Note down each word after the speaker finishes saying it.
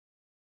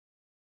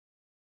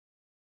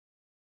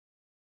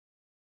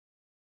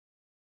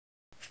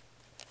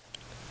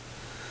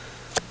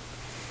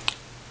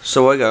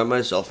So I got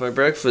myself my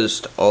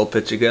breakfast all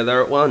put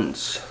together at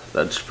once.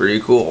 That's pretty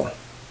cool.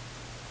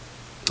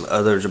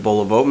 There's a bowl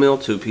of oatmeal,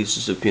 2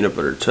 pieces of peanut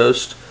butter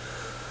toast,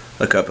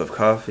 a cup of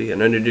coffee, an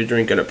energy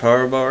drink, and a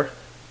power bar.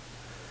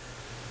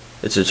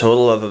 It's a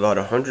total of about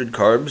 100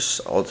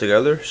 carbs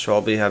altogether, so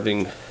I'll be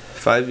having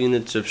 5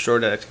 units of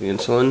short-acting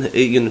insulin,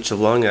 8 units of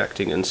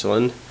long-acting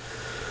insulin,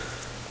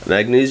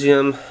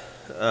 magnesium,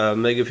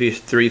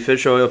 omega-3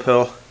 fish oil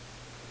pill,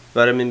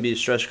 vitamin B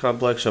stress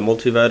complex, a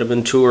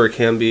multivitamin, 2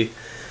 Orkambi,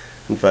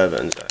 and 5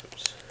 enzymes.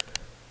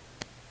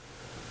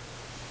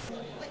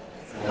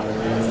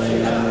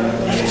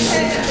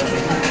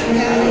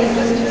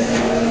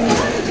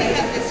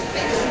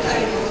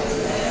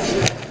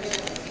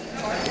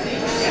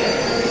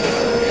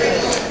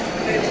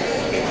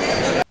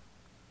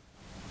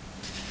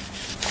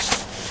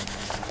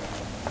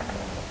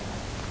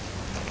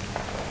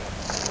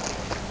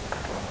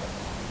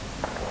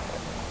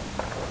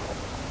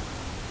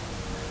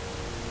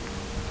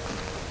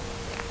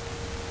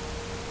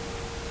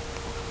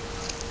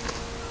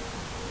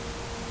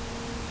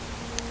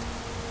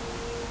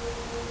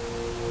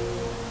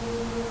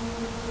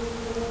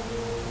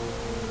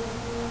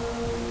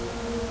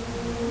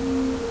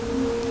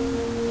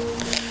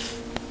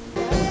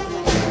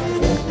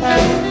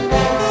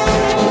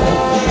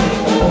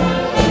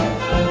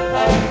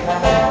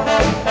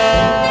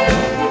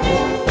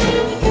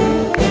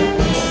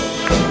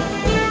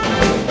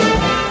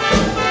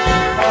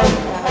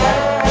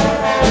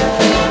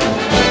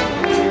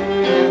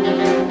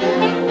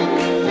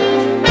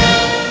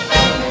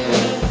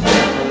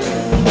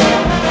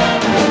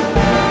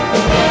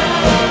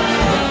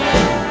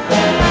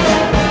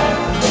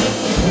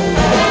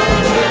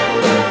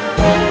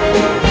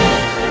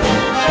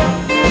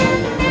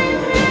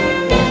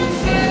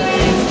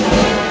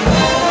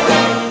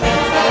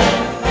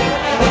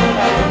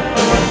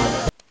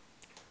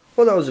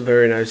 Well, that was a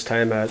very nice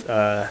time at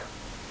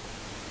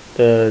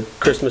the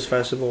Christmas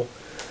festival.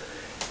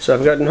 So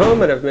I've gotten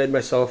home and I've made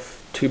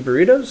myself 2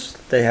 burritos.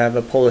 They have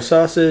a Polish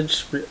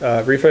sausage,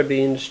 refried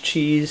beans,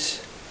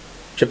 cheese,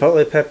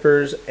 chipotle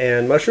peppers,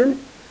 and mushroom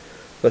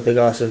with a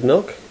glass of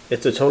milk.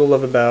 It's a total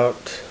of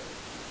about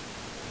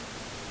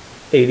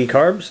 80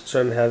 carbs, so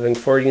I'm having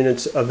 4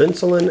 units of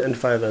insulin and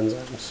 5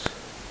 enzymes.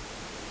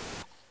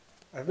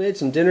 I've made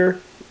some dinner,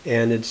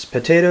 and it's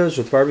potatoes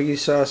with barbecue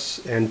sauce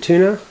and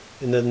tuna,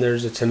 and then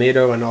there's a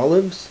tomato and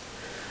olives.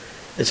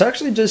 It's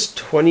actually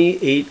just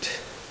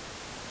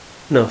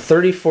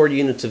 34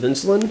 units of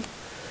insulin,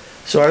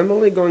 so I'm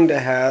only going to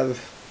have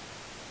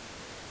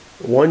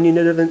 1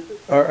 unit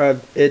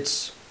of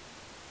it's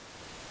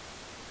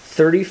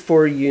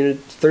 34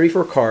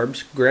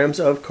 grams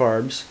of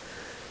carbs.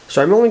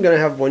 So I'm only going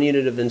to have 1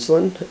 unit of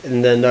insulin,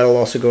 and then that'll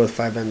also go with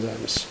 5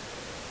 enzymes.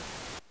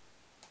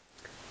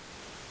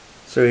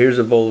 So here's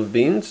a bowl of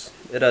beans.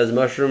 It has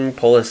mushroom,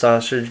 Polish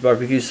sausage,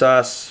 barbecue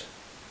sauce,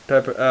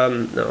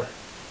 chipotle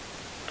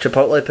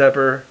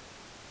pepper,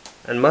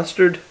 and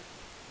mustard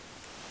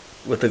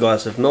with a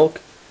glass of milk.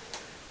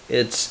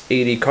 It's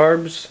 80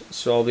 carbs,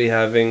 so I'll be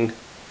having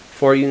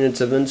 4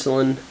 units of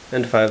insulin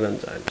and 5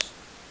 enzymes.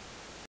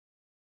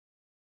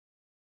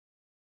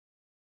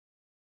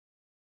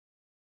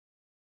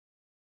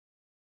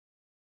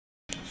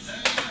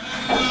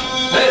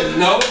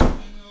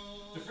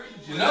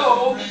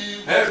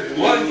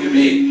 Everyone can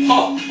be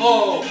ho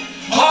ho.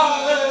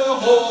 I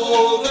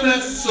hold the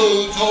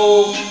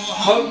mistletoe,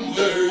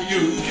 hunger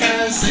you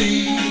can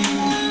see.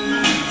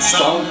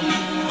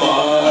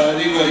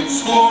 Somebody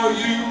waits for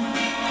you.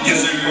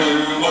 Yes,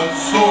 sir,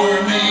 one's for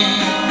me.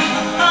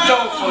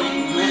 Don't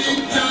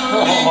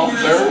fucking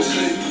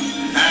embarrassing.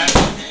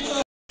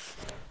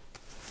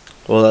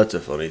 Well, that's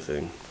a funny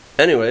thing.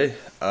 Anyway,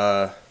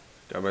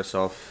 got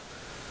myself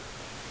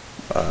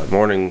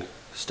morning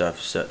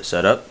stuff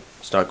set up.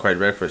 It's not quite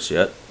breakfast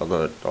yet,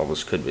 although it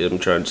almost could be. I'm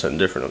trying something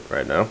different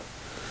right now.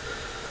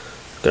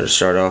 Gonna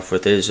start off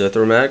with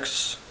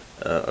Azithromycin,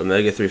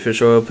 omega-3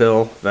 fish oil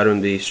pill,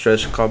 vitamin B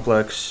stress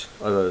complex,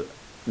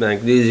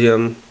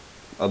 magnesium,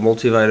 a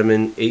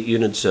multivitamin, 8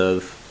 units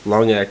of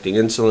long-acting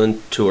insulin,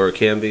 2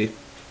 Orkambi.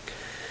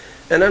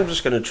 And I'm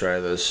just gonna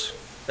try this.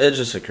 It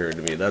just occurred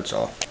to me, that's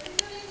all.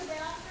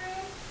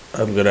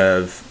 I'm gonna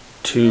have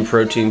 2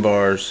 protein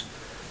bars,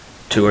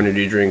 2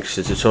 energy drinks.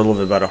 It's a total of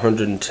about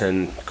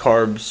 110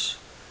 carbs.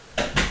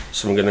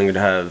 So I'm going to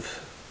have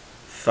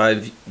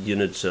 5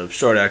 units of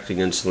short-acting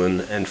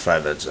insulin and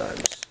 5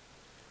 enzymes.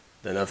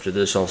 Then after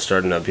this, I'll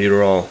start an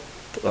albuterol,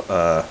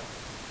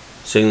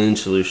 saline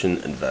solution,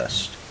 and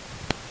vest.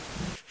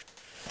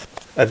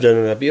 I've done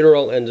an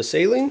albuterol and a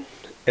saline,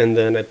 and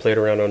then I played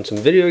around on some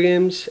video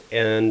games,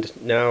 and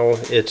now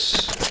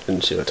it's,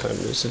 let's see what time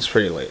it is. It's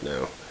pretty late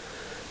now.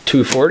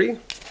 2:40,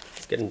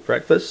 getting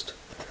breakfast.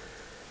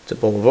 It's a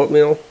bowl of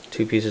oatmeal,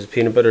 2 pieces of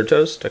peanut butter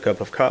toast, a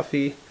cup of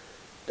coffee,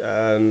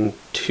 2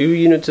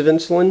 units of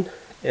insulin,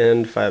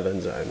 and 5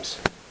 enzymes.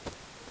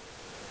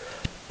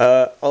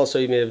 Also,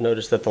 you may have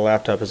noticed that the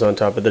laptop is on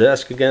top of the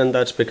desk again.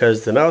 That's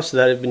because the mouse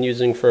that I've been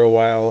using for a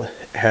while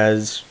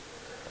has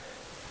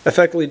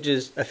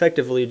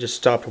effectively just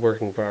stopped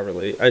working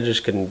properly. I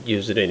just couldn't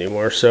use it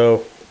anymore,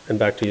 so I'm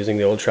back to using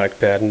the old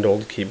trackpad and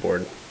old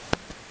keyboard.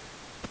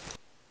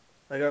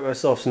 I got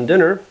myself some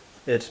dinner.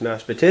 It's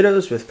mashed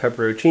potatoes with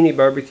pepperoncini,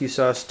 barbecue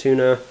sauce,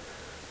 tuna,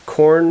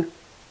 corn,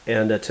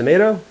 and a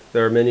tomato.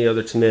 There are many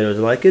other tomatoes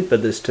like it,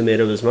 but this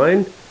tomato is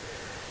mine.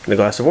 And a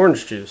glass of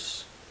orange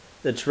juice.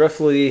 It's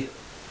roughly, I'm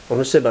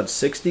going to say about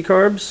 60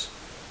 carbs.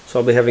 So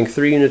I'll be having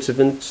 3 units of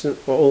insulin.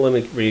 Well, let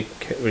me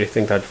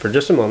rethink that for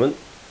just a moment.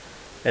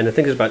 And I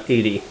think it's about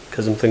 80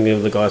 because I'm thinking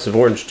of the glass of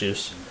orange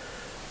juice.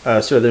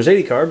 So there's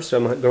 80 carbs,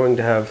 so I'm going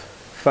to have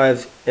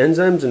 5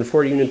 enzymes and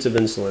 4 units of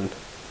insulin.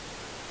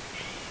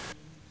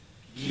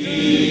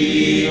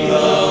 Keep the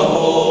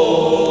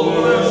whole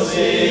world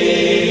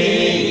singing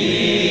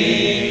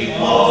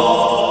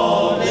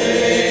all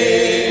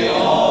day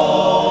long.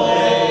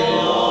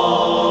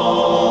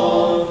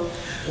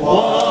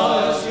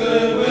 What's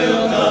good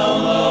will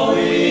come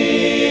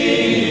a-winging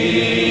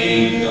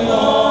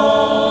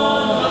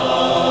on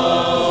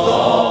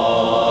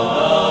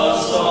a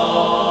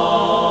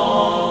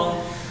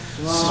song.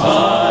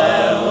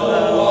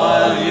 Smile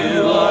while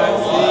you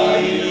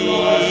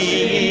are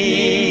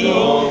singing,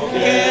 don't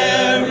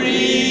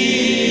carry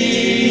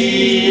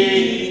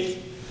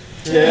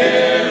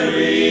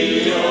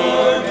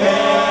your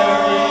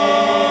carry-on.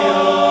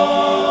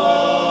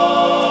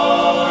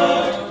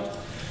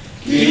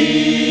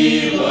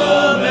 Keep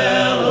a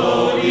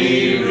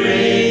melody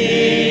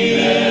ringing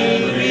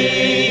and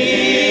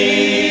ringing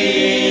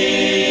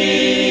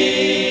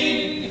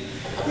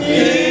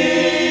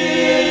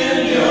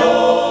in your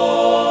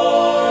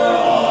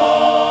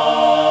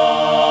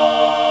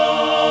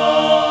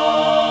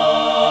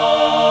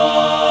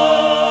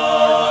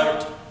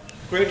heart.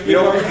 Great to be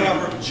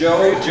part of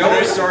Joe. Joe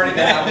is starting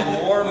to have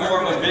more and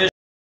more of a vision.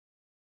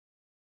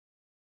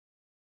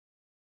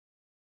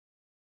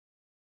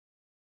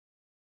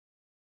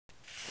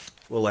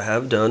 Well, I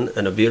have done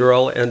an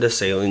albuterol and a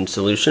saline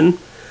solution,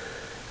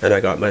 and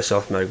I got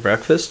myself my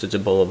breakfast. It's a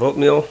bowl of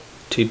oatmeal,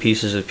 2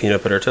 pieces of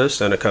peanut butter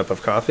toast, and a cup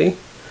of coffee.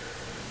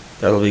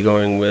 That'll be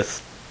going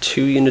with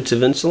 2 units of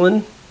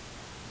insulin,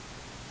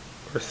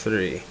 or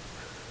 3.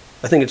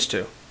 I think it's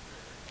 2,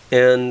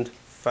 and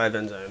 5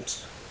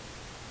 enzymes.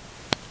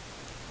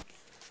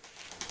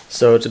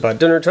 So it's about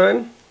dinner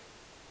time.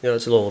 You know,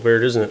 it's a little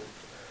weird, isn't it?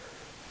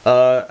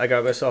 I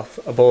got myself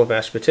a bowl of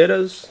mashed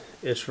potatoes.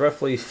 It's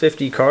roughly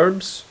 50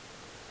 carbs.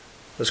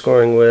 It's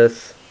going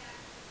with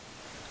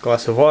a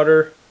glass of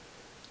water,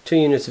 2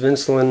 units of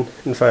insulin,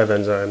 and 5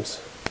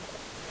 enzymes.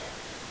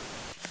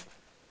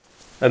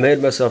 I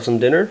made myself some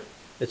dinner.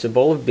 It's a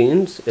bowl of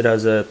beans. It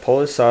has a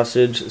Polish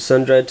sausage,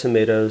 sun-dried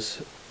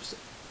tomatoes,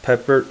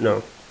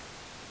 chipotle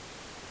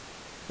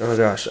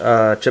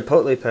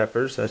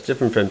peppers. That's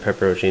different from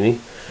pepperoncini.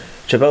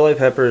 Chipotle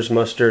peppers,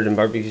 mustard, and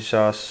barbecue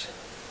sauce.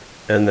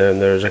 And then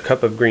there's a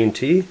cup of green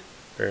tea.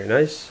 Very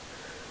nice.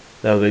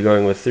 That'll be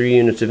going with 3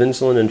 units of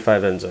insulin and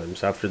 5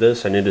 enzymes. After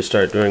this, I need to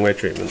start doing my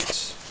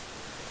treatments.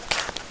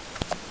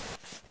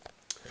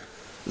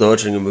 They're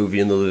watching a movie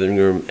in the living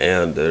room,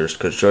 and there's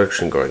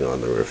construction going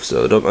on the roof,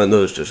 so don't mind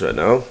those just right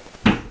now.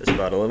 It's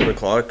about 11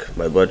 o'clock.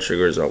 My blood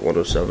sugar is at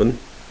 107.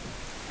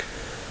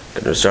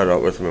 Gonna start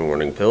out with my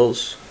morning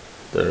pills.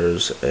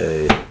 There's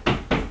a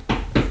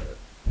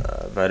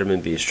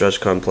vitamin B stress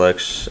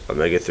complex,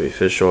 omega-3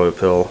 fish oil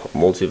pill, a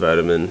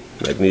multivitamin,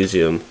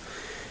 magnesium,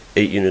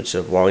 8 units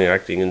of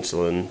long-acting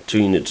insulin, 2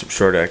 units of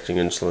short-acting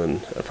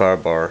insulin, a power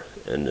bar,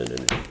 and an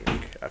energy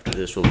drink. After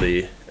this will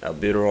be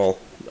albuterol,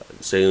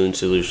 saline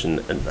solution,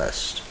 and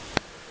vest.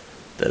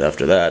 Then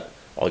after that,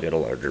 I'll get a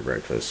larger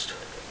breakfast.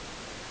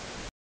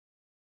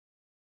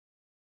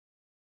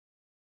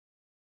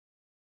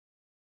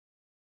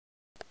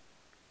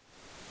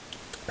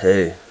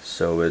 Hey,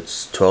 so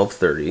it's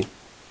 12:30.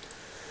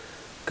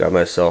 Got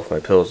myself my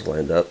pills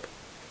lined up.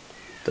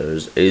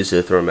 There's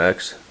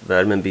azithromycin,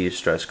 vitamin B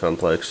stress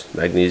complex,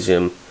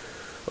 magnesium,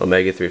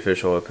 omega-3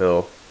 fish oil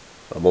pill,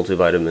 a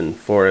multivitamin,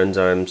 4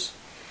 enzymes,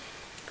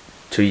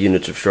 2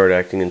 units of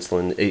short-acting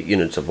insulin, 8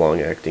 units of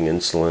long-acting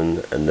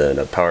insulin, and then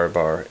a power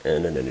bar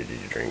and an energy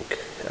drink.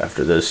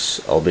 After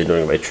this, I'll be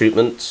doing my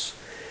treatments,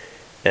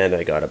 and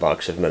I got a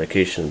box of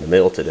medication in the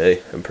mail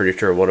today. I'm pretty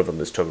sure one of them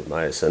is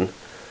tobramycin,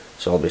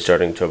 so I'll be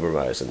starting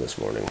tobramycin this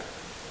morning.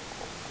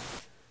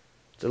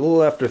 It's a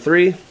little after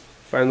 3.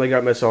 Finally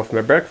got myself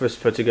my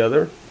breakfast put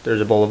together.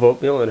 There's a bowl of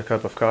oatmeal and a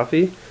cup of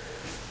coffee.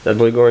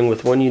 That'll be going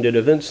with 1 unit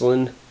of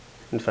insulin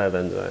and 5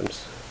 enzymes.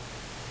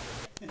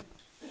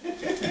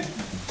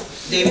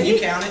 David, you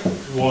count it?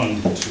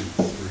 1, 2,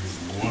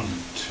 3, 1,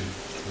 2, 3.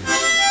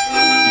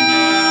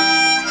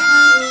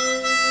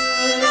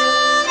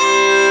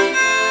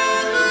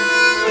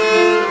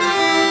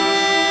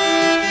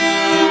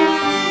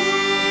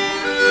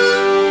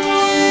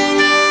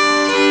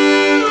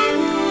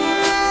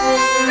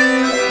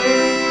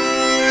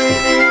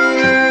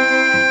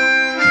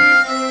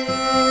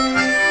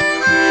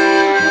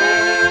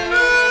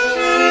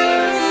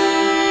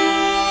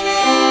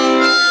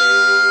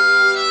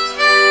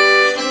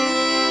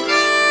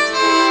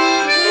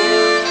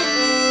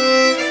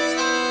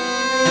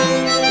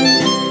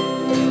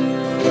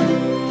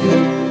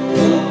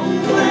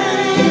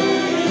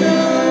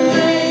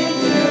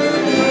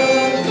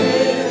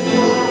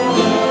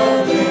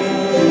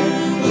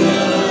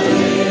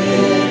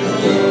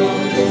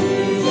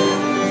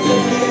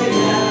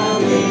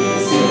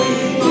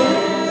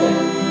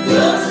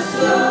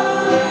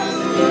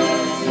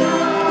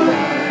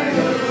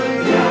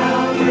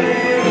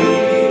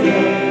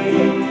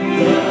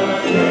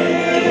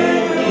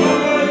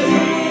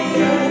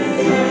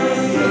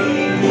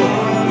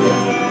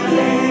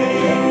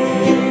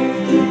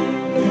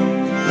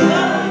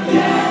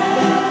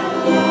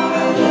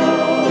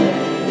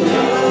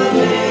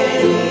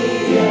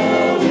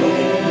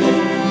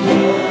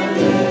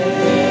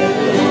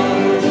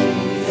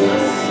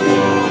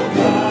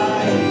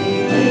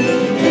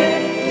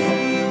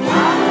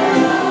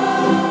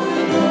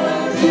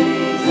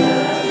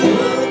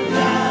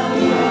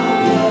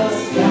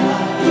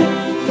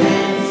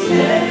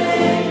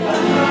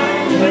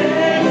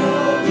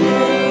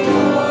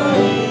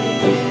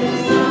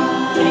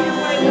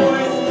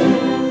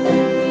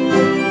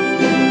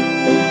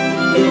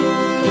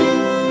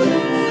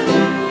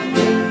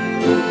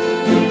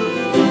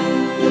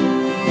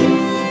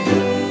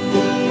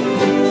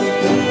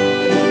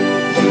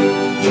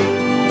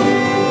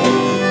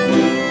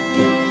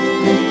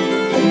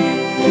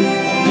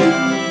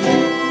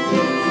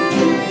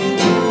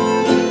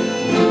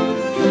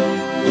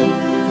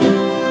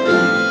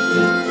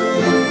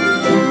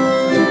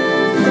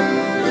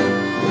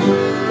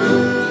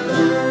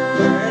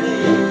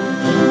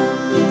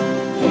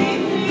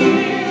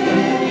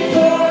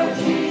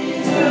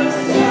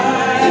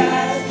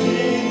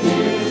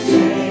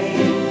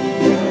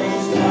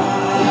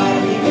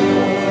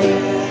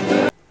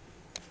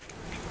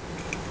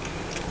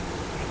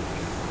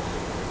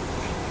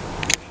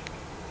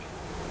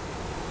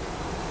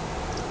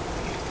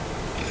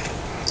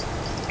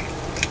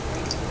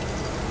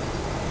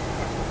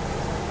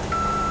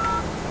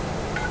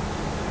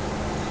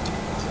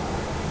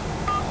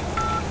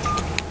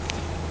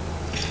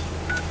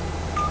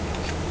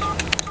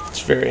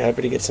 It's very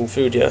happy to get some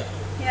food, yeah?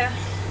 Yeah.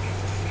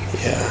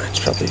 Yeah,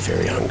 it's probably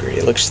very hungry.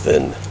 It looks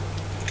thin.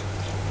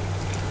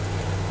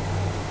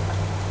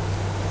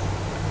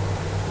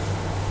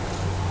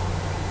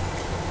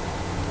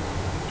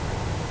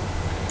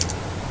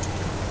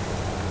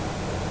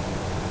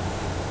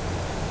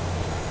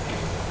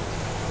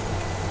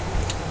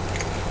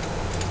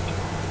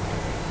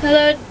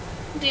 Hello,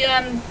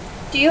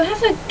 do you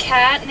have a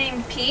cat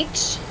named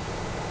Peach?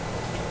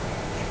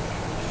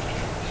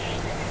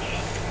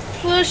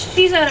 Well,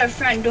 she's at our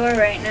front door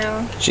right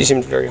now. She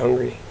seems very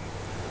hungry.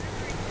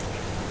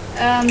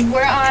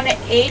 We're on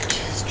 8th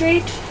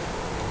Street,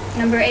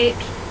 number 8.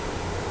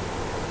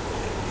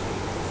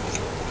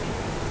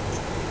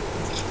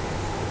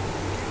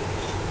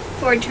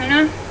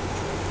 Fortuna.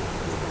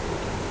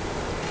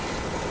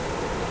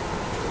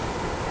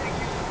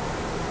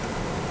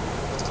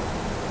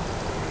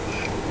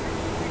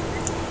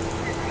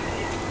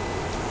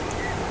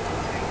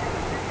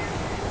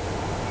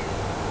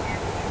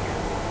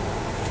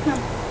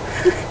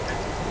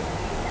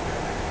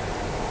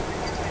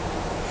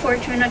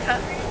 Fortuna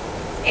Cup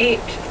 8,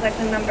 like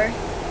the number.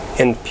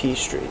 And P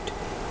Street.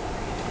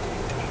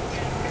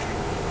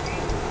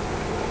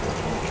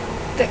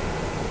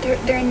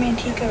 They're in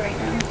Manteca right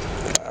now.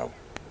 Wow.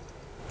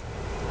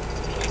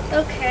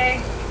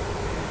 Okay.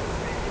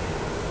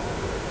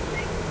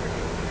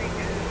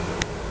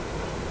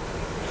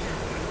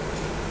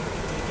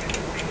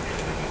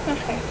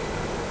 Okay.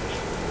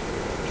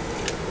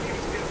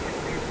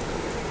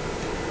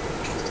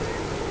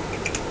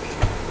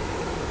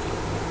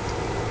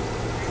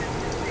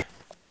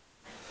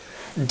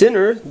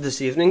 Dinner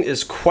this evening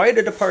is quite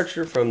a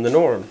departure from the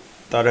norm.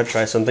 Thought I'd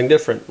try something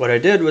different. What I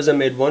did was I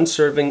made one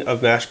serving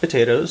of mashed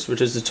potatoes, which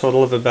is a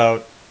total of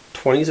about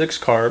 26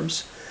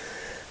 carbs.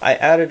 I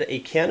added a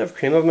can of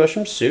cream of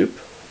mushroom soup,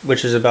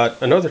 which is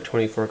about another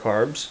 24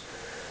 carbs.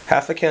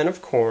 Half a can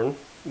of corn,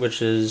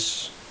 which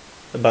is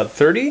about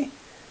 30.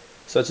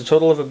 So it's a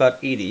total of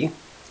about 80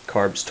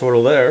 carbs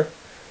total there.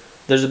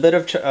 There's a bit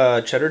of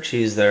cheddar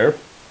cheese there.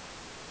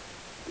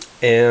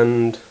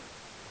 And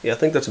yeah, I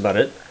think that's about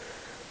it.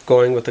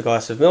 Going with a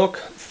glass of milk,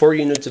 4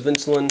 units of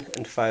insulin,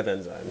 and 5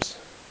 enzymes.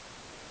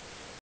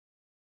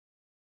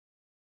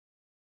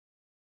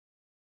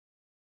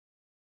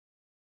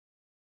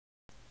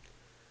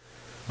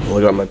 Well,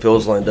 I got my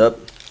pills lined up.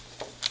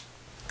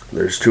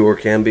 There's 2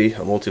 Orkambi, a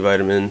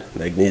multivitamin,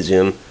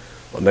 magnesium,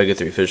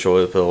 omega-3 fish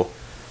oil pill,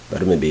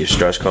 vitamin B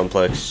stress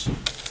complex.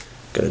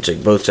 Gonna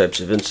take both types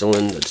of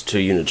insulin. That's 2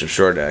 units of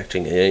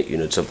short-acting and 8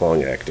 units of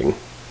long-acting.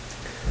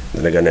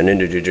 Then I got an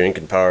energy drink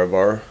and power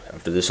bar.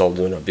 After this, I'll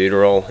do an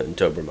albuterol and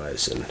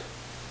tobramycin.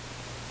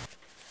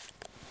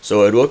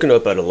 So I'd woken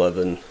up at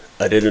 11.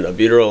 I did an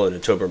albuterol and a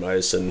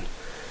tobramycin.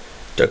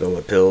 Took all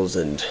my pills,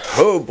 and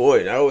oh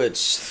boy, now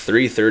it's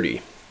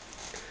 3:30.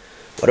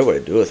 What do I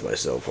do with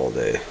myself all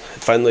day? I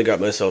finally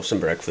got myself some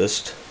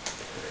breakfast.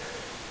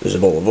 There's a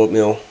bowl of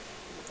oatmeal,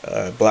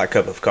 a black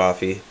cup of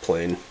coffee,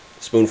 plain,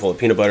 a spoonful of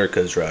peanut butter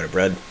because we're out of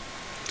bread,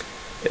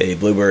 a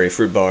blueberry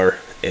fruit bar,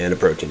 and a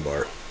protein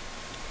bar.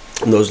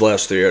 And those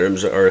last 3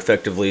 items are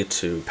effectively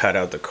to pad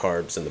out the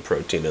carbs and the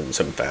protein and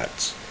some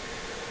fats.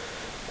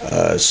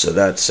 So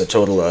that's a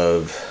total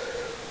of,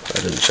 I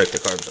didn't check the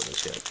carbs on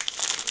this yet.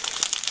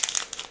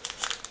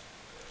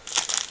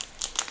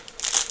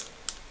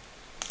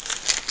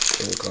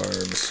 Total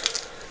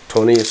carbs,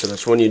 20, so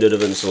that's 1 unit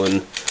of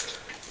insulin.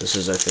 This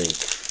is, I think,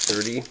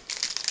 30.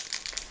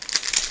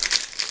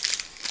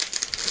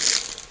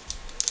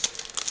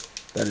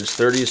 That is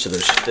 30, so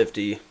there's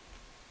 50.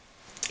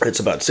 It's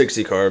about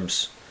 60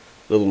 carbs.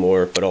 A little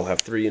more, but I'll have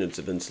 3 units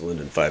of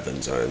insulin and 5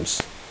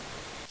 enzymes.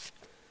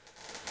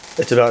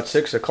 It's about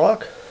 6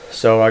 o'clock,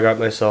 so I got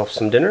myself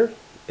some dinner.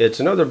 It's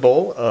another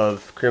bowl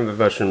of cream of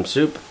mushroom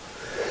soup,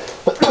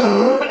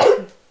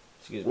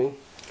 excuse me,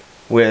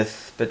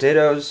 with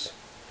potatoes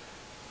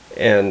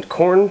and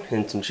corn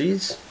and some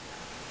cheese.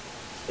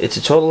 It's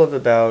a total of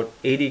about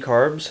 80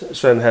 carbs,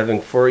 so I'm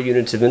having 4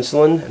 units of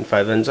insulin and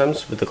 5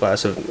 enzymes with a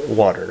glass of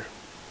water.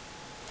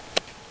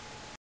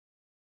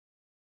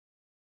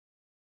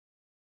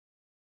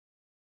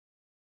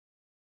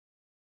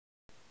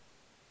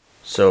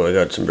 So I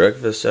got some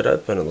breakfast set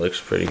up and it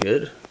looks pretty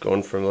good.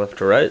 Going from left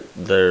to right,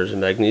 there's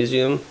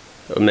magnesium,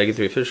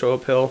 omega-3 fish oil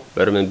pill,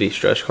 vitamin B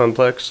stress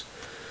complex,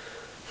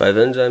 5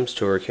 enzymes,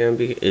 2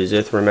 Orkambi, a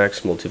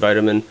Zithromax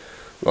multivitamin,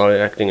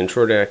 long-acting and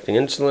short-acting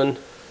insulin,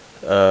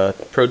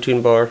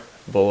 protein bar,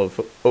 bowl of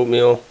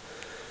oatmeal,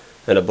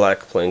 and a black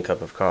plain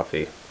cup of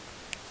coffee.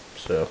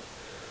 So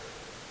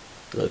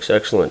it looks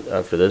excellent.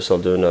 After this, I'll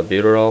do an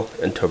albuterol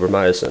and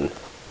tobramycin.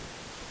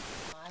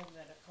 I'm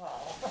gonna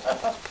call.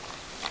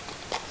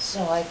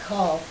 So I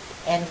called,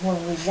 and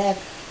when we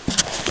left,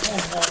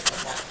 Ken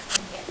wasn't up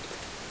yet.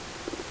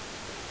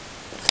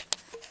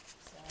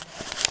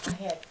 So I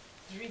had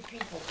 3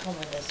 people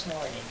coming this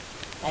morning,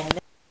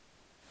 and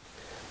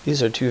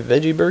These are 2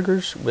 veggie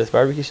burgers with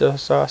barbecue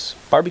sauce,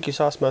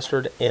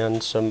 mustard,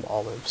 and some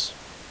olives.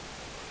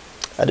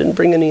 I didn't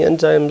bring any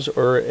enzymes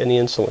or any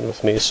insulin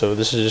with me, so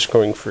this is just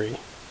going free.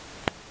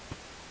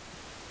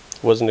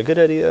 Wasn't a good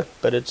idea,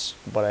 but it's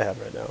what I have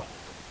right now.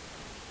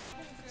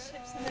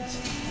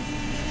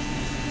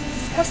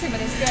 Disgusting,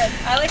 but it's good.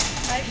 I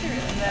actually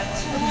really like that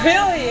one.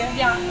 Really?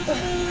 Yeah. Oh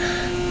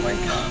my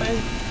god.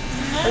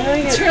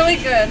 It's really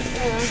good.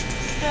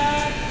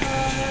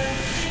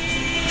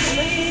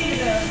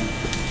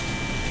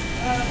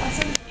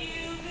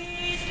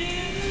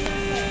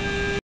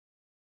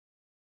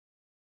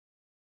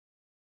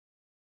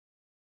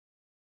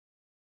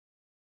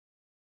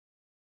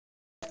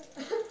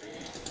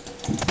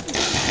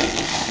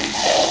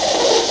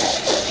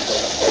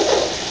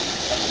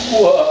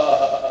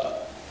 Whoa!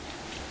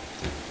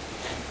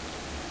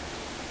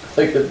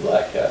 Like the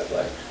black cat,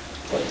 like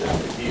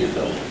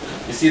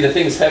you see, the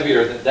thing's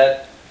heavier than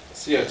that.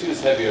 CO2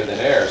 is heavier than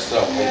air, so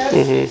it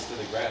sticks to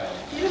the ground.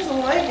 He doesn't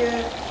like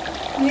it.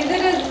 Neither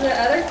does the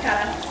other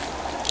cat.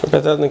 Put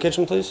that in the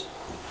kitchen, please.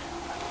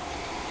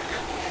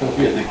 Look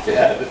at the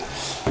cat.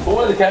 Put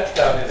one of the cats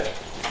down in it.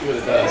 See what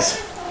it does.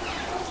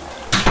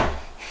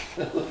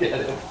 Look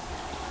at him.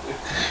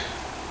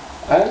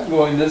 I'm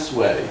going this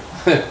way.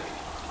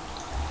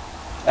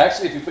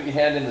 Actually, if you put your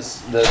hand in the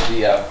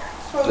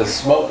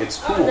smoke, it's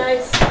cool. Oh,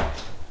 nice.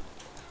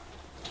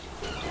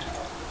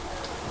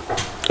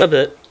 A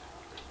bit.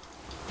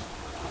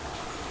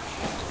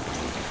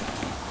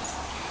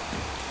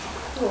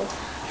 Cool.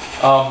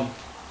 I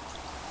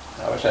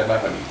wish I had my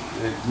phone.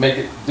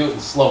 Do it in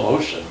slow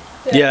motion.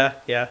 Yeah,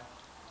 yeah.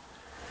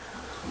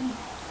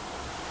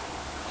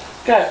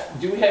 God,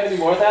 do we have any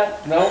more of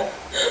that? No?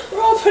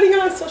 We're all putting it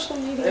on social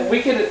media.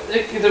 We could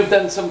have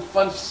done some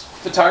fun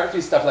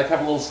photography stuff, like have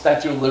a little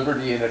Statue of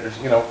Liberty in it, or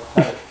have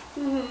it.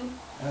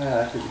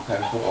 That could be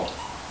kind of cool.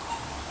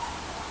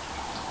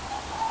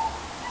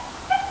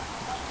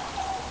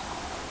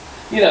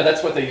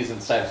 That's what they use in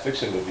science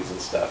fiction movies and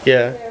stuff.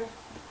 Yeah.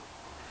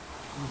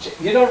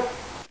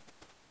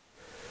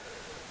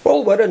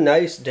 Well, what a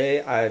nice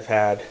day I've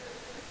had.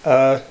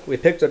 We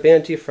picked up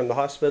Auntie from the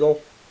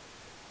hospital.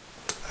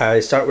 I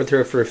sat with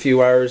her for a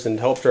few hours and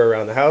helped her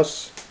around the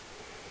house.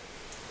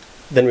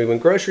 Then we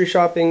went grocery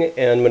shopping,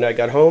 and when I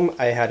got home,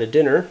 I had a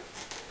dinner.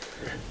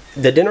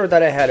 The dinner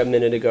that I had a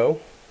minute ago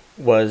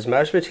was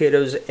mashed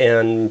potatoes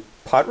and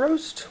pot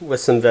roast with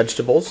some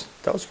vegetables.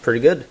 That was pretty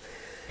good.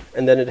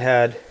 And then it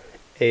had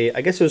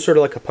I guess it was sort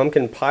of like a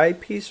pumpkin pie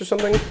piece or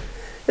something.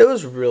 It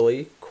was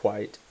really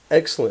quite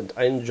excellent.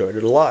 I enjoyed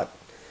it a lot.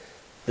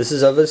 This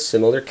is of a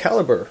similar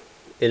caliber.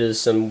 It is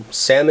some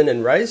salmon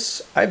and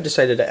rice. I've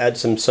decided to add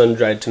some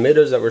sun-dried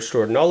tomatoes that were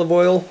stored in olive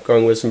oil,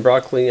 going with some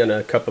broccoli and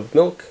a cup of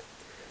milk.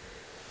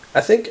 I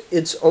think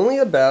it's only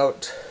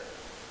about,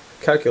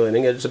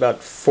 calculating it, it's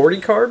about 40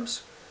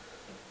 carbs.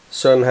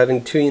 So I'm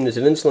having 2 units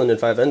of insulin and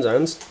 5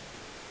 enzymes.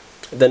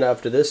 Then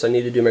after this, I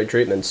need to do my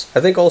treatments.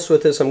 I think also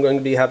with this, I'm going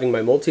to be having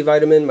my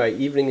multivitamin, my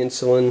evening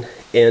insulin,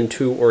 and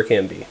 2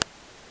 Orkambi.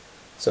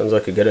 Sounds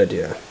like a good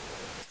idea.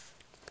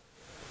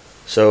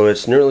 So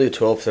it's nearly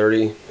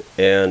 12:30,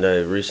 and I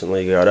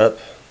recently got up,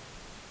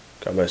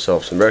 got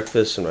myself some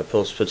breakfast and my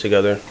pills put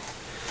together.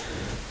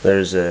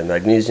 There's a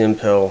magnesium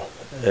pill,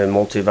 a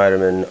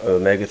multivitamin,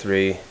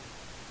 omega-3,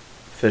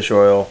 fish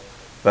oil,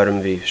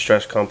 vitamin V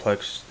stress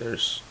complex.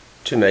 There's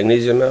 2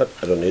 magnesium out.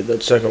 I don't need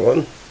that second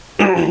one.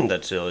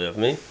 That's silly of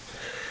me.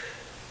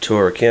 2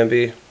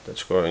 Orkambi.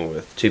 That's going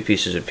with 2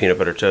 pieces of peanut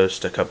butter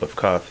toast, a cup of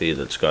coffee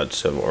that's got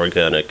some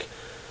organic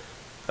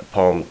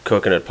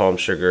coconut palm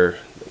sugar.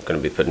 I'm going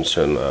to be putting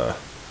some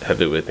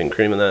heavy whipping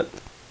cream in that.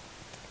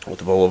 With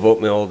a bowl of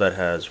oatmeal that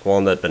has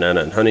walnut,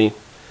 banana, and honey.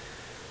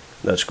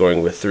 That's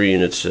going with 3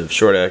 units of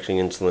short-acting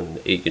insulin and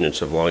 8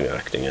 units of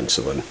long-acting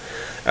insulin.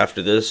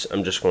 After this,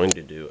 I'm just going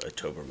to do a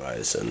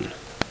tobramycin.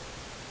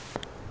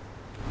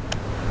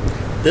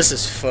 This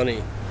is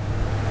funny.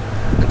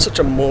 I'm such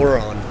a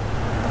moron.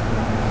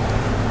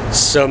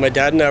 So my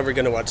dad and I were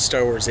going to watch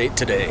Star Wars 8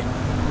 today.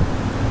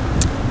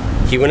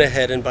 He went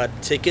ahead and bought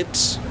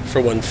tickets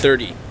for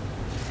 1:30.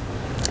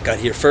 Got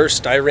here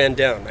first. I ran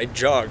down. I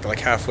jogged like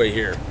halfway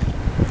here.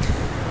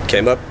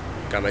 Came up,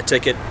 got my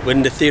ticket, went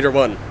into Theater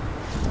 1.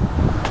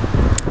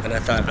 And I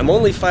thought, I'm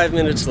only 5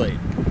 minutes late.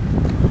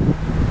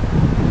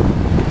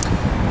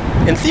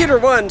 In Theater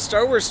 1,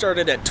 Star Wars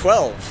started at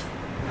 12.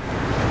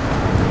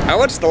 I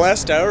watched the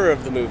last hour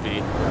of the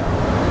movie.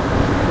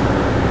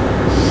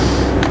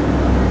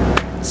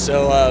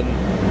 So,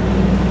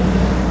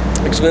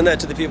 explained that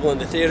to the people in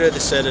the theater. They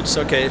said it's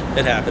okay,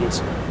 it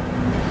happens.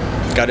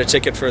 Got a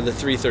ticket for the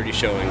 3:30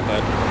 showing,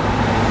 but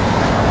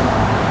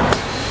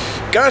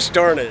gosh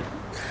darn it.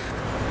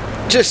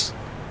 Just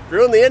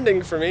ruined the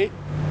ending for me.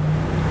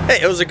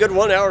 Hey, it was a good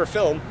 1-hour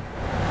film.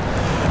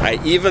 I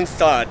even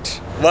thought,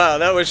 wow,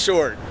 that was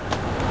short.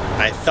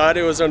 I thought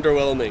it was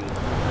underwhelming.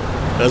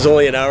 It was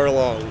only an hour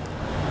long.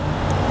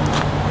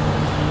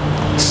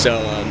 So,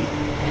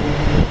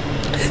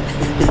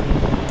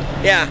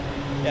 yeah,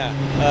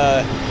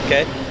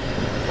 okay.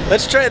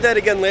 Let's try that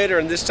again later,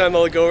 and this time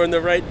I'll go in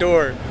the right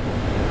door.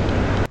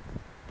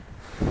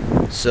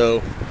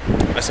 So,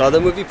 I saw the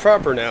movie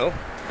proper now.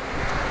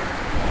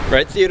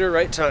 Right theater,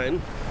 right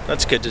time.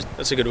 That's good.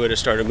 That's a good way to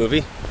start a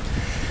movie.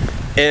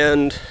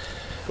 And,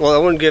 well, I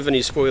won't give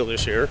any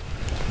spoilers here.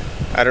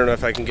 I don't know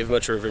if I can give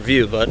much of a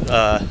review, but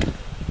a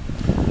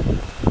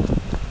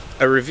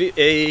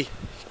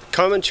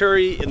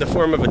commentary in the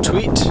form of a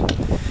tweet.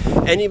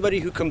 Anybody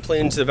who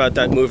complains about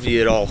that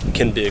movie at all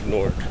can be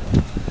ignored.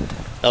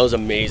 That was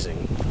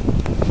amazing.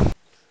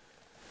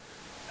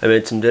 I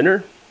made some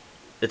dinner.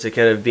 It's a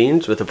can of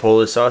beans with a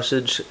Polish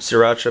sausage,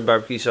 sriracha,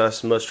 barbecue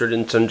sauce, mustard,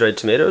 and sun-dried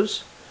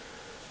tomatoes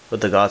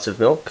with a glass of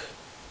milk.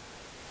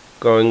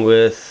 Going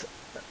with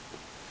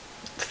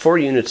 4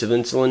 units of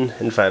insulin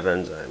and 5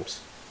 enzymes.